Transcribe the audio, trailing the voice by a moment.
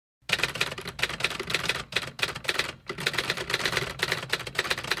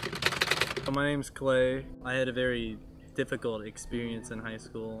My name's Clay. I had a very difficult experience in high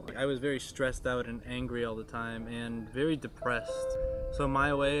school. I was very stressed out and angry all the time and very depressed. So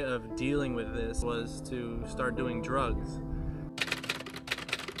my way of dealing with this was to start doing drugs.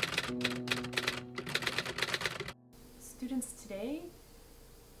 Students today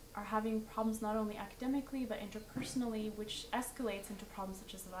are having problems not only academically but interpersonally, which escalates into problems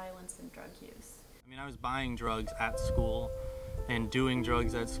such as violence and drug use. I mean, I was buying drugs at school and doing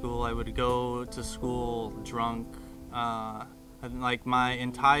drugs at school. I would go to school drunk. And like my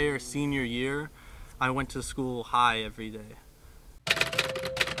entire senior year, I went to school high every day.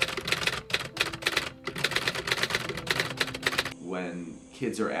 When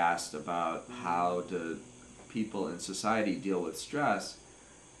kids are asked about how do people in society deal with stress,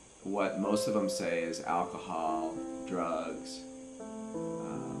 what most of them say is alcohol, drugs,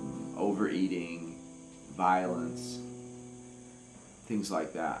 overeating, violence, things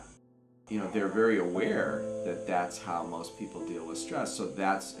like that. You know, they're very aware that that's how most people deal with stress, so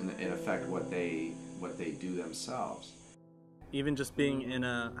that's in effect what they do themselves. Even just being in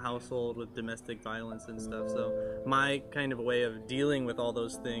a household with domestic violence and stuff, so my kind of way of dealing with all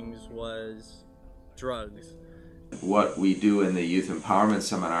those things was drugs. What we do in the Youth Empowerment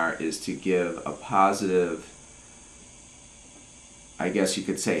Seminar is to give a positive, I guess you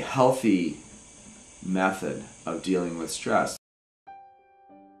could say, healthy method of dealing with stress.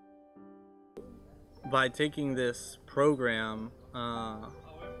 By taking this program,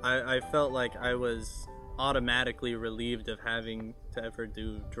 I felt like I was automatically relieved of having to ever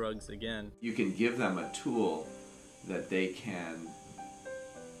do drugs again. You can give them a tool that they can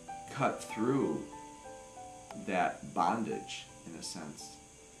cut through that bondage, in a sense.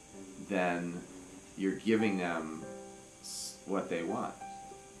 Then you're giving them what they want.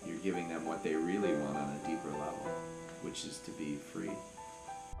 You're giving them what they really want on a deeper level, which is to be free.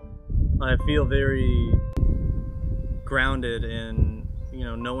 I feel very grounded in,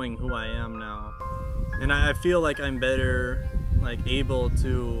 knowing who I am now. And I feel like I'm better, able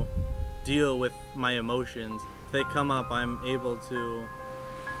to deal with my emotions. If they come up, I'm able to,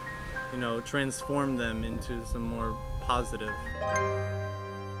 transform them into some more positive.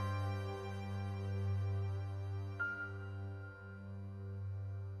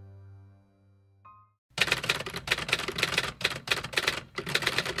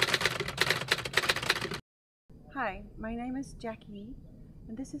 Hi, my name is Jackie,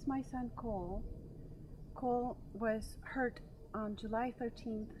 and this is my son Cole. Cole was hurt on July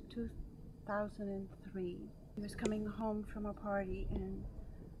 13th, 2003. He was coming home from a party and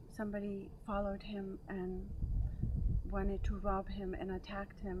somebody followed him and wanted to rob him and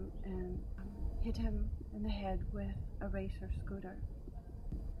attacked him and hit him in the head with a racer scooter.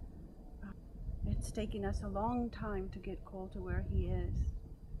 It's taken us a long time to get Cole to where he is.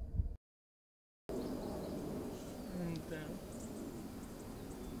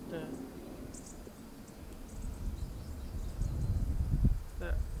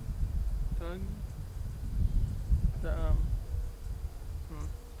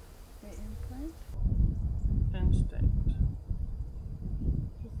 The implant? Instinct.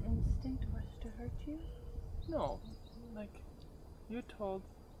 His instinct was to hurt you? No, you told,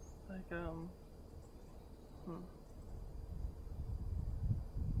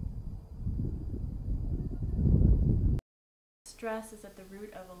 Stress is at the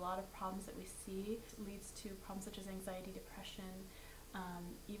root of a lot of problems that we see. It leads to problems such as anxiety, depression,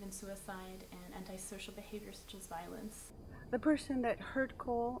 even suicide, and antisocial behavior such as violence. The person that hurt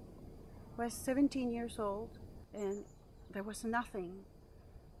Cole was 17 years old, and there was nothing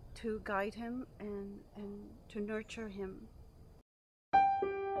to guide him and to nurture him.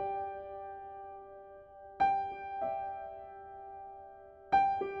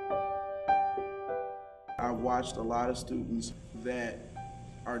 I've watched a lot of students that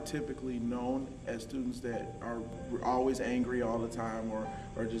are typically known as students that are always angry all the time or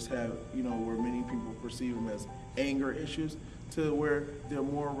just have, where many people perceive them as anger issues, to where they're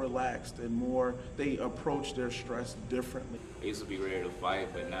more relaxed and they approach their stress differently. I used to be ready to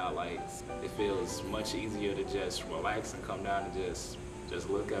fight, but now it feels much easier to just relax and come down and just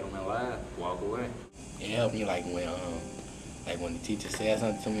look at them and laugh, walk away. It helped me when the teacher says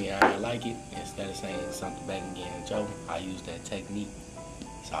something to me and I don't like it, instead of saying something back and getting in trouble, I use that technique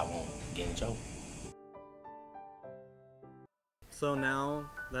so I won't get in trouble. So now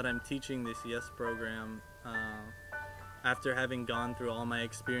that I'm teaching this YES program, after having gone through all my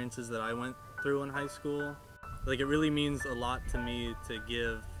experiences that I went through in high school, it really means a lot to me to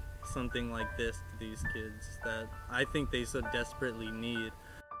give something like this to these kids that I think they so desperately need.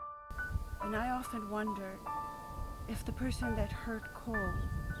 And I often wonder if the person that hurt Cole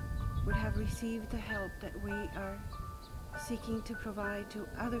would have received the help that we are seeking to provide to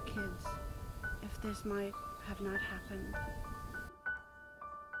other kids if this might have not happened.